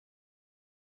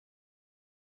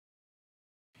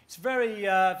It's very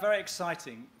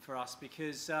exciting for us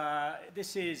because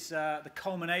this is the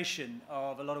culmination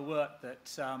of a lot of work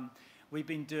that we've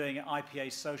been doing at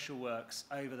IPA Social Works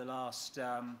over the last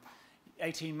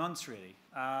 18 months, really.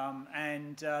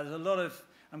 There's a lot of,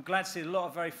 I'm glad to see a lot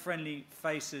of very friendly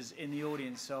faces in the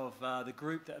audience of the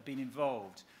group that have been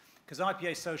involved. Because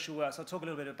IPA Social Works, I'll talk a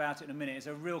little bit about it in a minute, is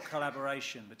a real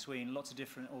collaboration between lots of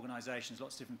different organisations,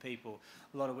 lots of different people,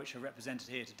 a lot of which are represented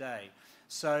here today.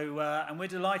 So, and we're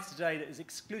delighted today that there's an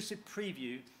exclusive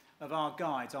preview of our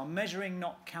guides, our Measuring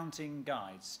Not Counting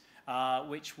guides,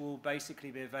 which will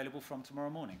basically be available from tomorrow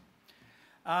morning.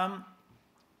 I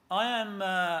am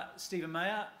Stephen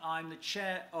Maher. I'm the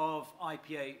chair of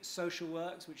IPA Social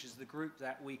Works, which is the group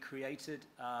that we created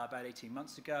about 18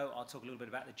 months ago. I'll talk a little bit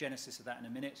about the genesis of that in a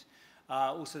minute.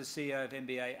 Also the CEO of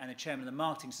MBA and the chairman of the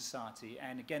Marketing Society.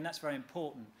 And again, that's very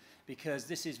important because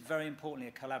this is very importantly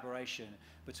a collaboration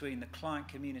between the client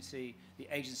community, the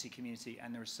agency community,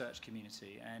 and the research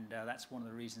community. And that's one of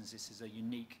the reasons this is a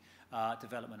unique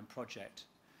development and project.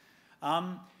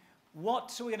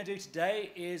 What we're going to do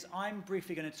today is I'm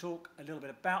briefly going to talk a little bit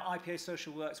about IPA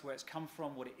Social Works, where it's come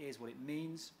from, what it is, what it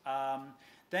means.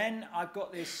 Then I've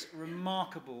got this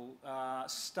remarkable,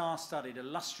 star-studded,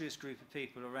 illustrious group of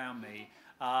people around me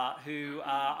who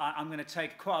I'm going to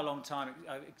take quite a long time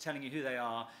telling you who they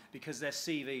are because their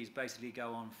CVs basically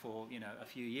go on for a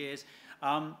few years.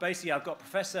 Basically, I've got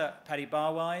Professor Paddy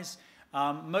Barwise.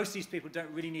 Most of these people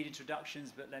don't really need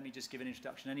introductions, but let me just give an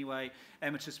introduction anyway.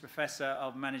 Emeritus Professor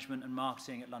of Management and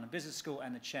Marketing at London Business School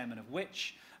and the chairman of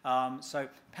which. So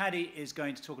Paddy is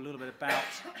going to talk a little bit about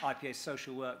IPA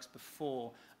Social Works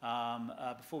before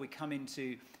we come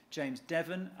into James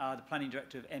Devon, the Planning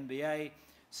Director of MBA,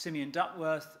 Simeon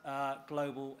Duckworth,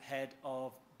 Global Head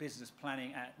of Business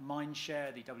Planning at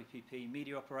Mindshare, the WPP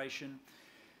media operation.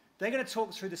 They're going to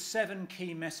talk through the 7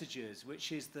 key messages,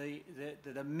 which is the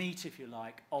meat, if you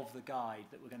like, of the guide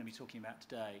that we're going to be talking about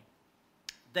today.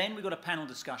 Then we've got a panel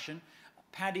discussion.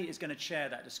 Paddy is going to chair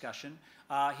that discussion.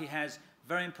 He has,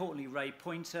 very importantly, Ray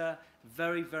Pointer,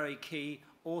 very, very key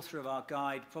author of our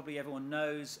guide. Probably everyone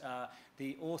knows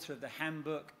the author of the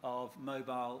Handbook of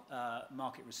Mobile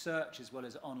Market Research, as well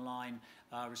as online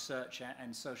research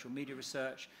and social media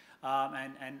research.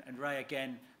 And Ray,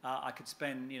 again, I could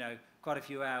spend, quite a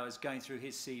few hours going through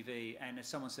his CV. And as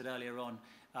someone said earlier on,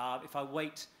 if I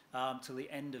wait till the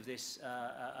end of this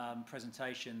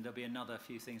presentation, there'll be another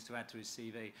few things to add to his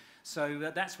CV.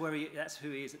 So that's who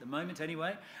he is at the moment,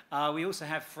 anyway. We also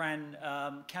have Fran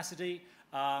Cassidy,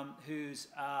 who's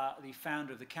the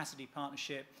founder of the Cassidy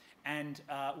Partnership and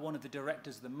one of the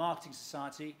directors of the Marketing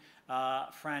Society.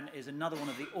 Fran is another one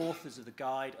of the authors of the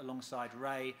guide alongside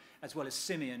Ray, as well as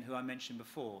Simeon, who I mentioned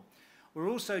before. We're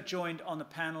also joined on the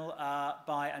panel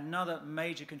by another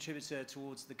major contributor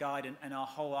towards the guide and our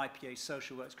whole IPA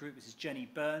Social Works group. This is Jenny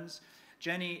Burns.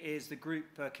 Jenny is the Group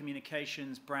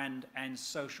Communications, Brand and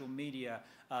Social Media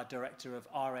Director of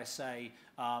RSA,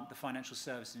 the Financial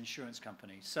Service and Insurance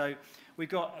Company. So we've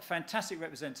got a fantastic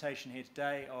representation here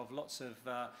today of lots of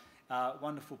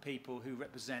wonderful people who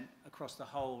represent across the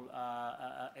whole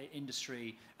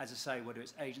industry, as I say, whether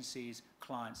it's agencies,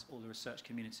 clients, or the research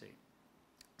community.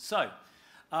 So,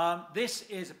 this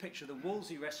is a picture of the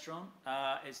Wolsey restaurant.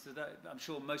 I'm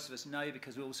sure most of us know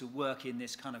because we also work in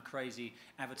this kind of crazy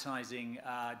advertising,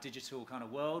 digital kind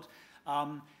of world.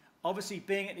 Obviously,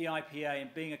 being at the IPA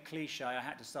and being a cliche, I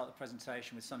had to start the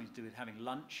presentation with something to do with having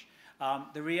lunch.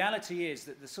 The reality is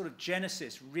that the sort of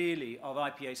genesis, really, of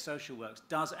IPA Social Works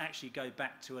does actually go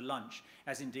back to a lunch,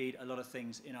 as indeed a lot of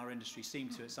things in our industry seem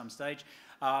to at some stage.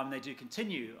 They do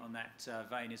continue on that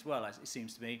vein as well, as it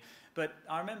seems to me. But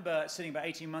I remember sitting about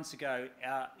 18 months ago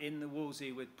in the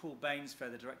Wolsey with Paul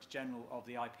Bainsfair, the Director General of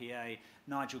the IPA,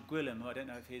 Nigel Gwilym, who I don't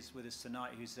know if he's with us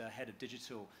tonight, who's the Head of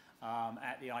Digital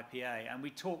at the IPA. And we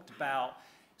talked about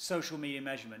social media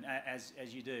measurement, as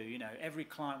you do. Every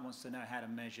client wants to know how to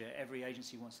measure. Every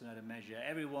agency wants to know how to measure.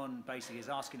 Everyone basically is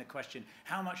asking the question,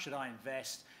 how much should I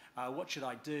invest? What should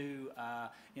I do?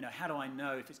 How do I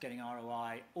know if it's getting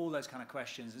ROI? All those kind of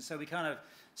questions. And so we kind of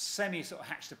sort of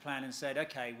hatched a plan and said,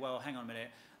 okay, well, hang on a minute.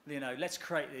 Let's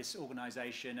create this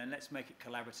organization and let's make it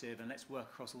collaborative and let's work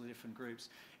across all the different groups.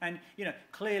 And,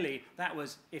 clearly that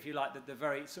was, if you like, the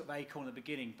very sort of acorn at the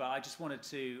beginning, but I just wanted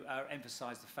to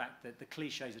emphasize the fact that the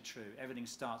cliches are true. Everything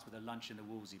starts with a lunch in the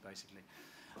Wolsey, basically.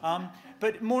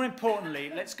 But more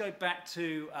importantly, let's go back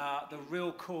to the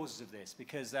real causes of this,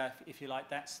 because if you like,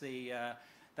 that's the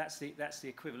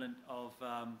equivalent of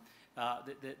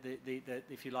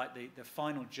if you like, the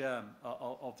final germ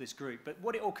of this group. But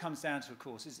what it all comes down to, of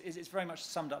course, is it's very much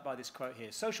summed up by this quote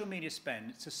here. Social media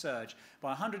spend to surge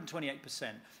by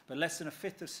 128%, but less than a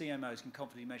fifth of CMOs can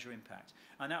confidently measure impact.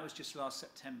 And that was just last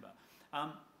September.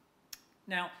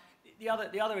 Now, the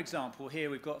other example here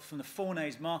we've got from the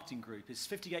Forney's marketing group is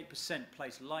 58%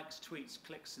 place likes, tweets,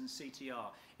 clicks, and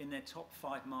CTR in their top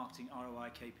 5 marketing ROI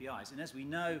KPIs. And as we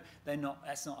know,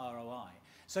 that's not ROI.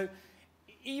 So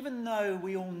even though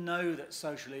we all know that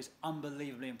social is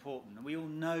unbelievably important, and we all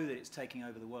know that it's taking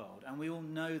over the world, and we all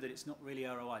know that it's not really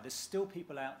ROI, there's still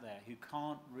people out there who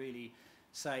can't really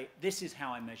say, this is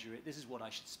how I measure it, this is what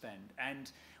I should spend.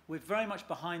 And we're very much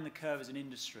behind the curve as an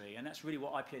industry, and that's really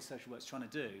what IPA Social Work's trying to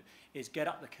do, is get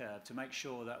up the curve to make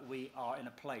sure that we are in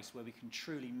a place where we can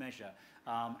truly measure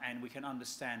and we can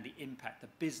understand the impact, the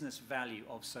business value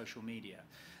of social media.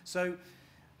 So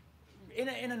in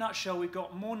a nutshell, we've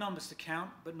got more numbers to count,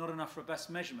 but not enough robust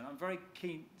measurement. I'm very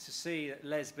keen to see that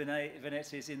Les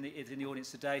Venetti is in the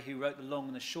audience today, who wrote the long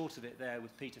and the short of it there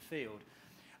with Peter Field.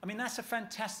 I mean, that's a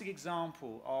fantastic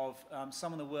example of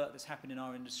some of the work that's happened in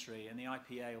our industry, and the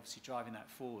IPA obviously driving that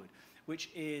forward,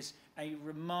 which is a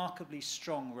remarkably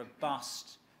strong,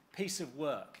 robust piece of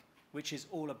work, which is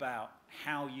all about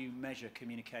how you measure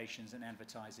communications and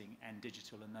advertising and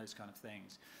digital and those kind of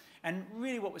things. And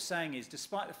really what we're saying is,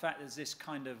 despite the fact there's this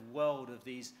kind of world of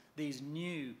this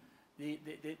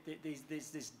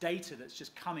data that's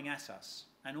just coming at us,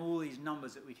 and all these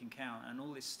numbers that we can count, and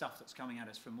all this stuff that's coming at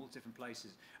us from all different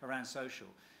places around social,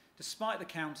 despite the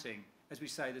counting, as we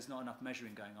say, there's not enough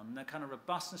measuring going on. And the kind of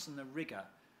robustness and the rigor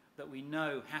that we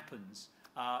know happens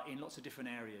in lots of different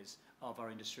areas of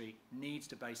our industry needs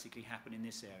to basically happen in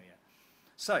this area.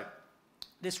 So,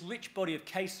 this rich body of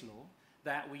case law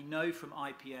that we know from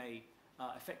IPA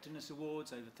Effectiveness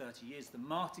Awards over 30 years, the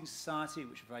Marketing Society,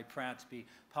 which we're very proud to be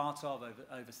part of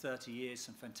over 30 years,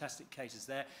 some fantastic cases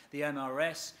there. The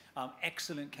MRS,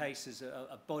 excellent cases,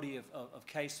 a body of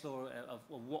case law of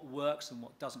what works and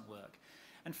what doesn't work.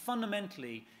 And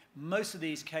fundamentally, most of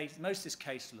this case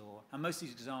law and most of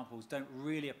these examples don't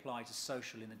really apply to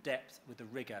social in the depth with the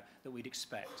rigor that we'd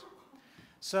expect.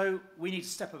 So we need to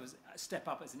step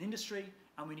up as an industry,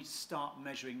 and we need to start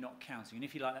measuring, not counting. And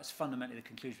if you like, that's fundamentally the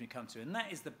conclusion we come to. And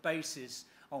that is the basis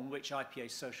on which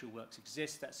IPA Social Works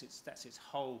exists. That's its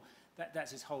whole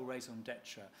raison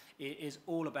d'etre. It is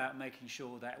all about making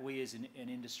sure that we as an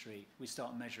industry, we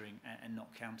start measuring and not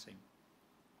counting.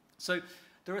 So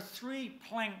there are 3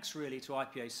 planks really to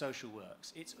IPA Social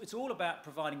Works. It's all about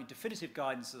providing a definitive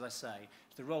guidance, as I say,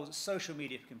 to the roles that social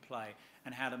media can play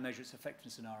and how to measure its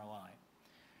effectiveness and ROI.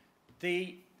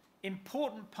 The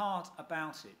important part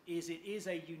about it is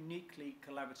a uniquely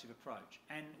collaborative approach,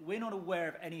 and we're not aware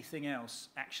of anything else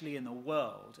actually in the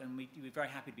world, and we're very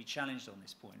happy to be challenged on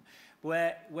this point,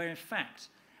 where in fact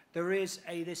there is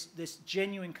this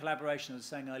genuine collaboration, as I was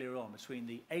saying earlier on, between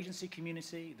the agency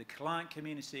community, the client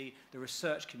community, the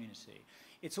research community.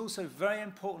 It's also very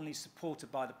importantly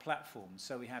supported by the platforms.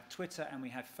 So we have Twitter and we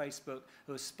have Facebook,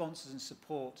 who are sponsors and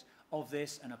support of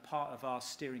this and are part of our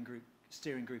steering group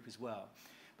as well.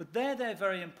 But they're there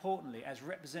very importantly as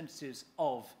representatives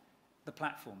of the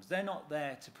platforms. They're not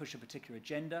there to push a particular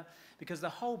agenda, because the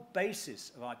whole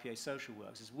basis of IPA Social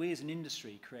Works is we as an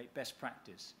industry create best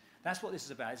practice. That's what this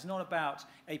is about. It's not about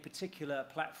a particular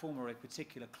platform or a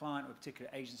particular client or a particular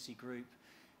agency group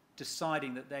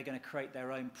deciding that they're going to create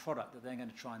their own product that they're going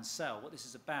to try and sell. What this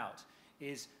is about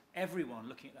is everyone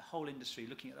looking at the whole industry,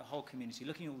 looking at the whole community,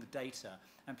 looking at all the data,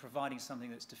 and providing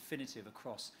something that's definitive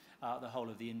across the whole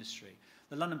of the industry.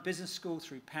 The London Business School,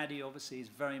 through Paddy, obviously, is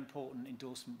a very important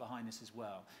endorsement behind this as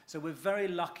well. So we're very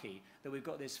lucky that we've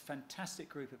got this fantastic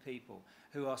group of people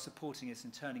who are supporting us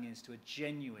and turning it into a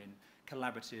genuine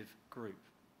collaborative group.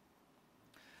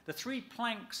 The 3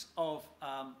 planks of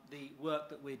the work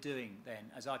that we're doing then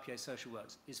as IPA Social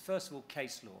Works is, first of all,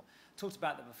 case law. Talked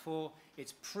about that before.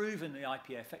 It's proven the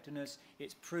IPA effectiveness.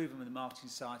 It's proven with the Marketing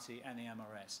Society and the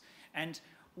MRS. And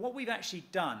what we've actually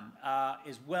done,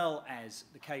 as well as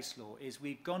the case law, is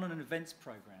we've gone on an events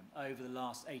program over the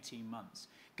last 18 months,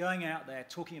 going out there,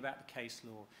 talking about the case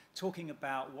law, talking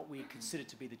about what we consider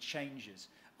to be the changes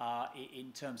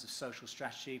in terms of social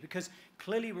strategy, because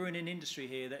clearly we're in an industry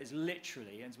here that is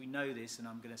literally, as we know this, and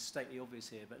I'm going to state the obvious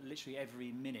here, but literally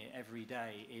every minute, every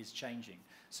day is changing.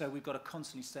 So we've got to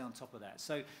constantly stay on top of that.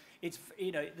 So it's,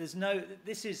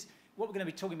 what we're going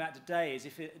to be talking about today is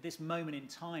at this moment in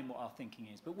time what our thinking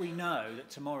is. But we know that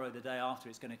tomorrow, the day after,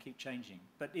 it's going to keep changing.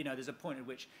 But there's a point at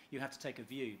which you have to take a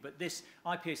view. But this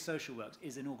IPA Social Works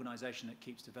is an organisation that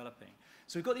keeps developing.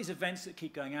 So we've got these events that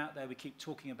keep going out there. We keep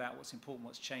talking about what's important,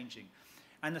 what's changing.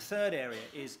 And the third area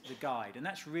is the guide, and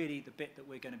that's really the bit that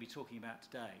we're going to be talking about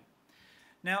today.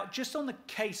 Now, just on the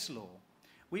case law,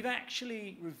 we've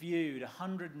actually reviewed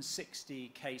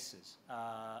 160 cases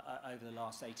over the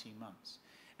last 18 months.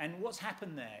 And what's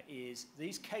happened there is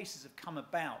these cases have come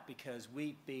about because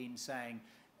we've been saying,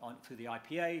 through the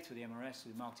IPA, through the MRS,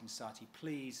 through the Marketing Society,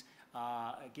 please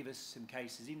give us some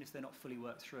cases, even if they're not fully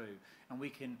worked through, and we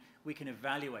can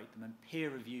evaluate them and peer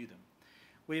review them.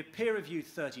 We have peer reviewed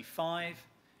 35,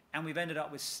 and we've ended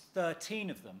up with 13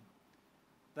 of them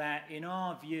that, in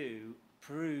our view,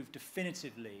 prove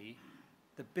definitively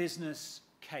the business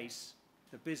case,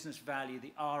 the business value,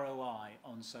 the ROI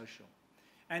on social.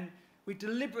 And we've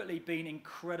deliberately been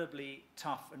incredibly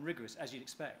tough and rigorous, as you'd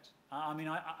expect. I mean,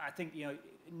 I think, you know,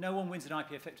 no one wins an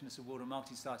IP Effectiveness Award or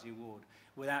Marketing Society Award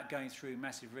without going through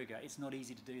massive rigor. It's not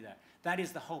easy to do that. That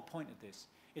is the whole point of this.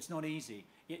 It's not easy.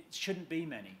 It shouldn't be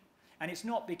many. And it's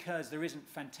not because there isn't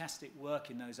fantastic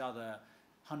work in those other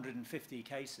 150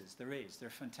 cases. There is. There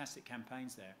are fantastic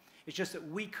campaigns there. It's just that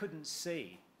we couldn't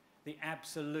see the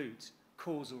absolute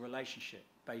causal relationship,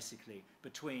 basically,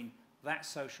 between that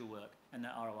social work and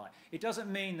that ROI. It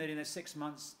doesn't mean that in the 6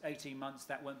 months, 18 months,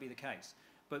 that won't be the case.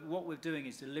 But what we're doing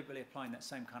is deliberately applying that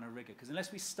same kind of rigor. Because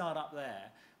unless we start up there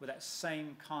with that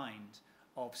same kind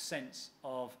of sense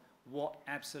of what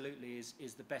absolutely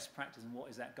is the best practice and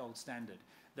what is that gold standard,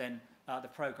 then the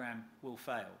program will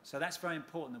fail. So that's very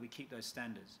important that we keep those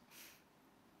standards.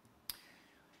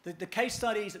 The case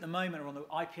studies at the moment are on the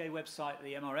IPA website,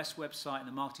 the MRS website, and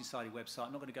the Marketing Society website.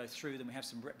 I'm not going to go through them. We have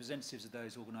some representatives of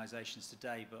those organisations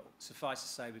today, but suffice to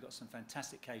say, we've got some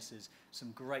fantastic cases,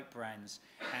 some great brands,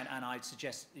 and I'd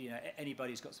suggest, you know,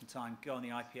 anybody who's got some time, go on the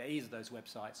IPA, either of those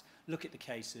websites, look at the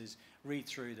cases, read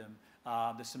through them.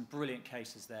 There's some brilliant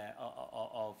cases there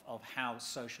of how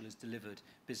social has delivered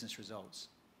business results.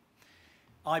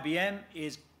 IBM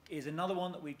is another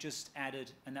one that we've just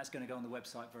added, and that's going to go on the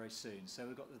website very soon. So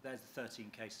we've got there's the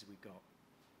 13 cases we've got.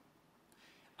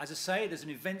 As I say, there's an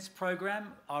events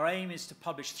program. Our aim is to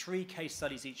publish 3 case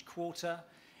studies each quarter,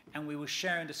 and we will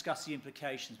share and discuss the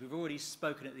implications. We've already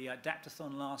spoken at the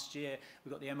Adaptathon last year.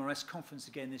 We've got the MRS conference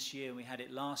again this year, and we had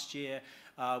it last year.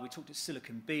 We talked at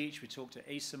Silicon Beach, we talked at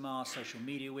ESOMAR, Social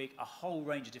Media Week, a whole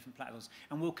range of different platforms,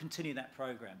 and we'll continue that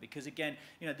program because, again,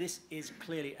 you know, this is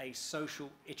clearly a social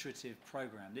iterative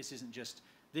program. This isn't just,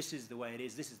 this is the way it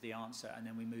is, this is the answer, and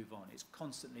then we move on. It's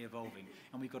constantly evolving,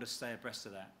 and we've got to stay abreast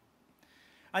of that.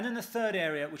 And then the third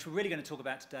area, which we're really going to talk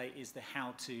about today, is the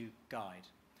how-to guide.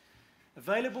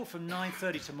 Available from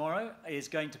 9:30 tomorrow is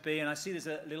going to be, and I see there's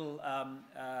a little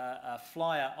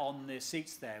flyer on the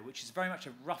seats there, which is very much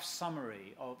a rough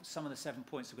summary of some of the 7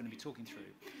 points we're going to be talking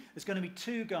through. There's going to be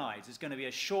 2 guides. There's going to be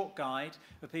a short guide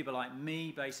for people like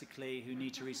me, basically, who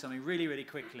need to read something really, really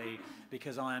quickly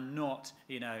because I am not,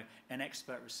 you know, an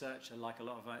expert researcher like a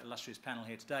lot of our illustrious panel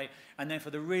here today. And then for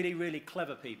the really, really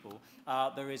clever people,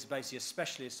 there is basically a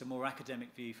specialist, a more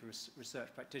academic view for research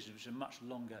practitioners, which is a much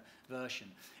longer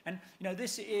version. And you know,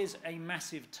 this is a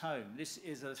massive tome. This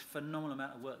is a phenomenal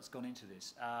amount of work that's gone into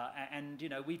this. And you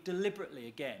know, we've deliberately,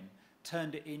 again,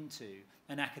 turned it into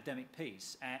an academic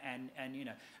piece. And you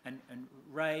know, and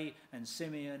Ray and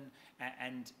Simeon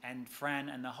and Fran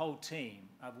and the whole team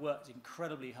have worked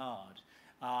incredibly hard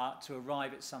to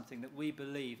arrive at something that we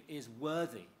believe is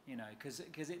worthy, you know, because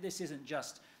this isn't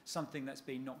just something that's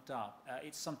been knocked up.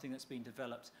 It's something that's been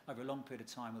developed over a long period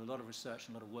of time with a lot of research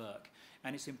and a lot of work.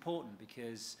 And it's important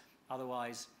because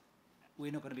otherwise,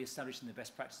 we're not going to be establishing the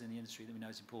best practice in the industry that we know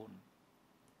is important.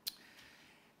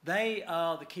 They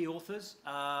are the key authors.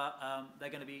 They're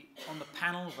going to be on the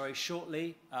panel very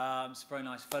shortly. Some very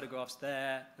nice photographs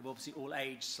there. They've obviously all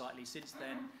aged slightly since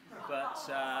then, but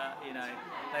you know,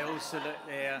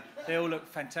 they all look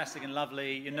fantastic and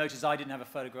lovely. You notice I didn't have a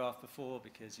photograph before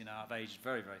because, you know, I've aged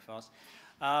very, very fast.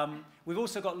 We've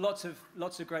also got lots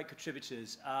of great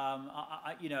contributors.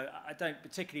 You know, I don't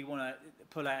particularly want to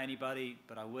pull out anybody,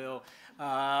 but I will.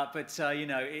 You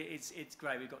know, it's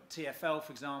great. We've got TfL,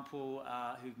 for example,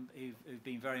 who've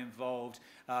been very involved.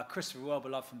 Christopher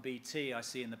Wellbeloved from BT, I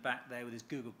see in the back there with his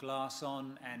Google Glass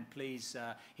on, and please,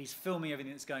 he's filming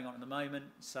everything that's going on at the moment,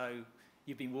 so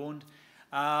you've been warned.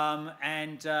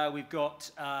 We've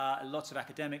got lots of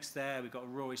academics there. We've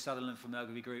got Rory Sutherland from the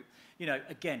Ogilvy Group. You know,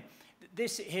 again,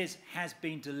 this has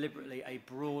been deliberately a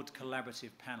broad collaborative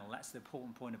panel. That's the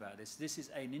important point about this. This is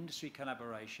an industry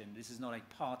collaboration. This is not a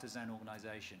partisan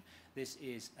organisation. This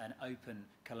is an open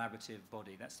collaborative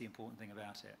body. That's the important thing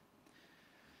about it.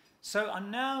 So I'm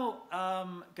now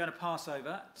going to pass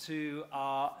over to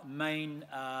our main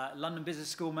London Business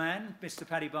School man, Mr.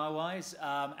 Paddy Barwise,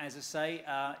 as I say,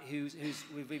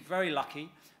 we've been very lucky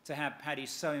to have Paddy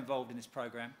so involved in this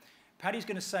programme. Paddy's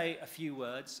going to say a few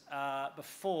words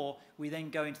before we then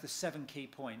go into the 7 key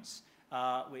points,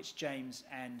 which James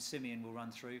and Simeon will run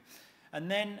through. And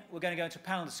then we're going to go into a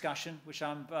panel discussion, which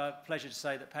I'm pleasure to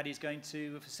say that Paddy is going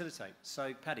to facilitate.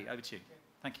 So, Paddy, over to you.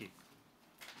 Thank you.